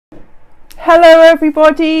Hello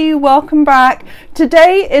everybody, welcome back.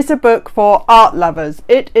 Today is a book for art lovers.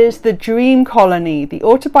 It is The Dream Colony, the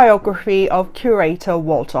autobiography of curator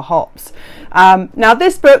Walter Hopps. Now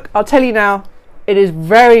this book, I'll tell you now, it is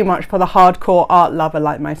very much for the hardcore art lover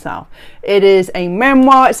like myself. It is a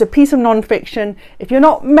memoir, it's a piece of non-fiction. If you're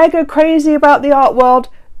not mega crazy about the art world,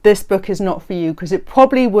 this book is not for you because it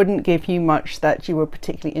probably wouldn't give you much that you were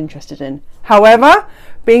particularly interested in. However,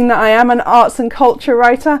 being that I am an arts and culture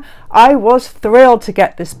writer, I was thrilled to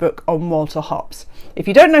get this book on Walter Hopps. If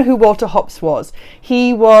you don't know who Walter Hopps was,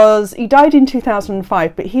 he died in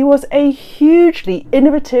 2005, but he was a hugely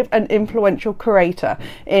innovative and influential curator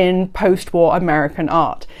in post-war American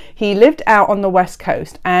art. He lived out on the West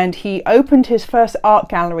Coast and he opened his first art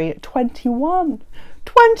gallery at 21,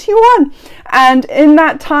 and in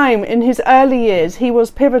that time, in his early years, he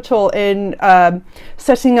was pivotal in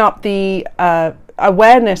setting up the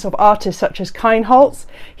awareness of artists such as Kienholz.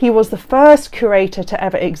 He was the first curator to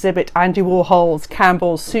ever exhibit Andy Warhol's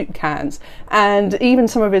Campbell's soup cans, and even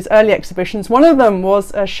some of his early exhibitions. One of them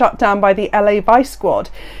was shut down by the LA Vice Squad.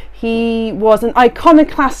 He was an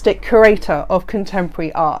iconoclastic curator of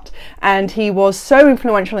contemporary art, and he was so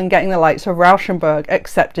influential in getting the likes of Rauschenberg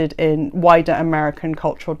accepted in wider American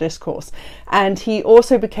cultural discourse. And he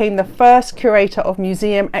also became the first curator of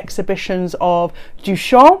museum exhibitions of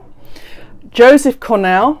Duchamp, Joseph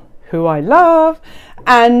Cornell, who I love,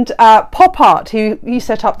 and pop art. He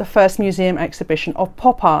set up the first museum exhibition of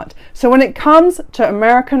pop art. So when it comes to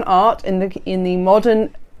American art in the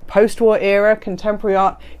modern post-war era, contemporary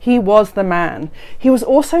art, he was the man. He was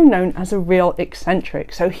also known as a real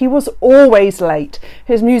eccentric, so he was always late.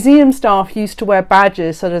 His museum staff used to wear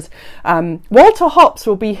badges such as Walter Hopps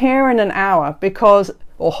will be here in an hour, because,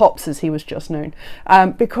 or Hopps as he was just known,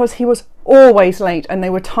 because he was always late and they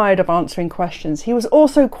were tired of answering questions. He was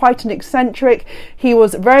also quite an eccentric. He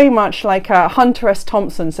was very much like a Hunter S.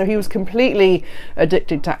 Thompson, so he was completely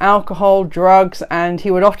addicted to alcohol, drugs, and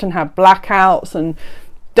he would often have blackouts and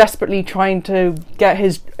desperately trying to get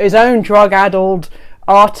his own drug-addled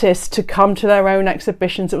artists to come to their own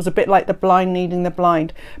exhibitions. It was a bit like the blind needing the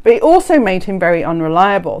blind. But it also made him very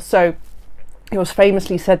unreliable. So it was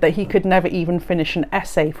famously said that he could never even finish an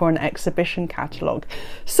essay for an exhibition catalogue.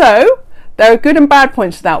 So there are good and bad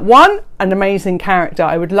points to that. One, an amazing character.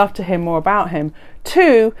 I would love to hear more about him.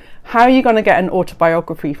 Two, how are you going to get an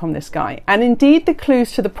autobiography from this guy? And indeed, the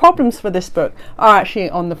clues to the problems for this book are actually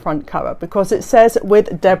on the front cover, because it says,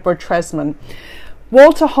 with Deborah Tresman.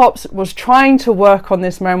 Walter Hopps was trying to work on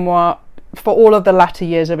this memoir for all of the latter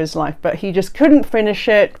years of his life, but he just couldn't finish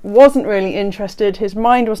it, wasn't really interested, his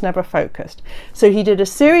mind was never focused. So he did a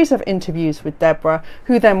series of interviews with Deborah,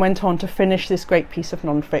 who then went on to finish this great piece of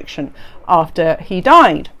non-fiction after he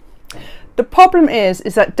died. The problem is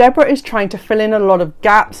that Deborah is trying to fill in a lot of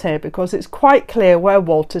gaps here, because it's quite clear where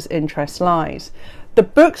Walter's interest lies.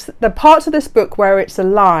 The parts of this book where it's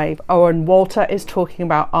alive are when Walter is talking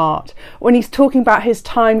about art, when he's talking about his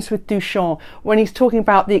times with Duchamp, when he's talking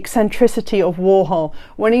about the eccentricity of Warhol,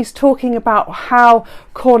 when he's talking about how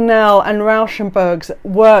Cornell and Rauschenberg's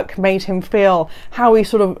work made him feel, how he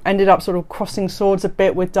sort of ended up sort of crossing swords a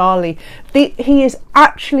bit with Dali. He is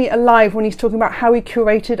actually alive when he's talking about how he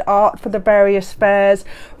curated art for the various fairs.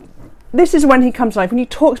 This is when he comes alive. When he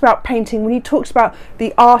talks about painting, when he talks about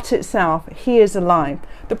the art itself, he is alive.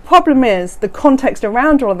 The problem is the context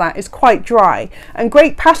around all of that is quite dry, and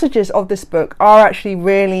great passages of this book are actually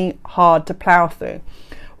really hard to plough through.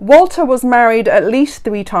 Walter was married at least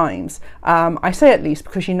 3 times. I say at least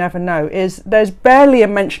because you never know. There's barely a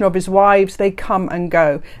mention of his wives. They come and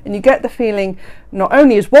go. And you get the feeling not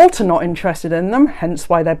only is Walter not interested in them, hence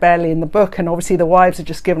why they're barely in the book, and obviously the wives have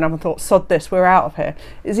just given up and thought, sod this, we're out of here,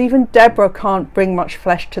 is even Deborah can't bring much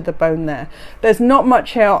flesh to the bone there. There's not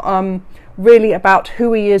much here really about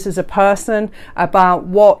who he is as a person, about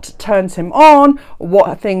what turns him on,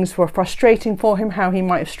 what things were frustrating for him, how he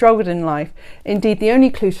might have struggled in life. Indeed, the only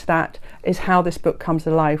clue to that is how this book comes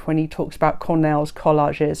alive when he talks about Cornell's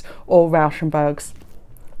collages or Rauschenberg's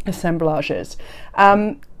assemblages.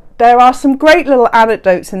 There are some great little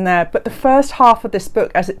anecdotes in there, but the first half of this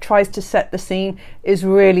book, as it tries to set the scene, is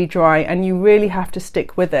really dry, and you really have to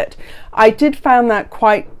stick with it. I did find that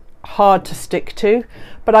quite hard to stick to,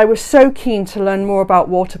 but I was so keen to learn more about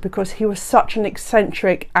Walter because he was such an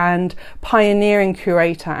eccentric and pioneering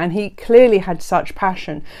curator, and he clearly had such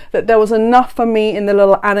passion that there was enough for me in the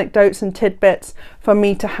little anecdotes and tidbits for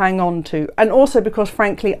me to hang on to. And also because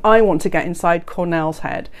frankly I want to get inside Cornell's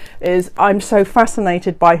head. I'm so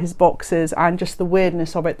fascinated by his boxes and just the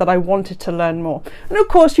weirdness of it that I wanted to learn more. And of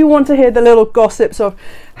course you want to hear the little gossips of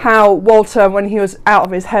how Walter, when he was out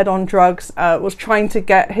of his head on drugs, was trying to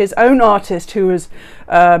get his own artist who was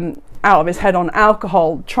out of his head on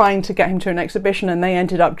alcohol, trying to get him to an exhibition, and they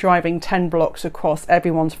ended up driving 10 blocks across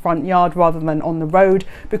everyone's front yard rather than on the road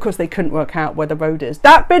because they couldn't work out where the road is.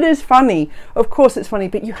 That bit is funny, of course it's funny,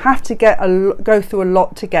 but you have to go through a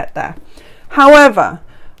lot to get there. However,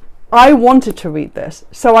 I wanted to read this,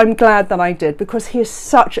 so I'm glad that I did, because he is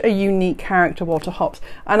such a unique character, Walter Hopps,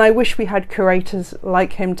 and I wish we had curators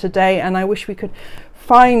like him today, and I wish we could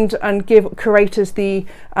find and give curators the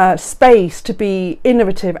space to be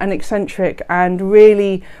innovative and eccentric and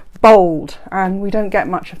really bold, and we don't get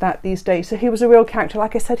much of that these days. So he was a real character.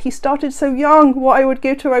 Like I said, he started so young, what I would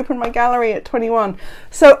give to open my gallery at 21.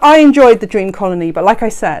 So I enjoyed the Dream Colony, but like I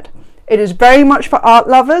said, it is very much for art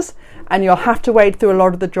lovers, and you'll have to wade through a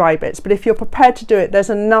lot of the dry bits, but if you're prepared to do it, there's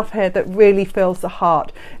enough here that really fills the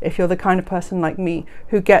heart if you're the kind of person like me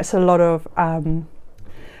who gets a lot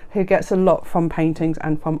from paintings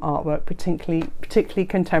and from artwork, particularly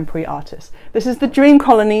contemporary artists. This is The Dream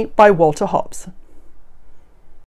Colony by Walter Hopps.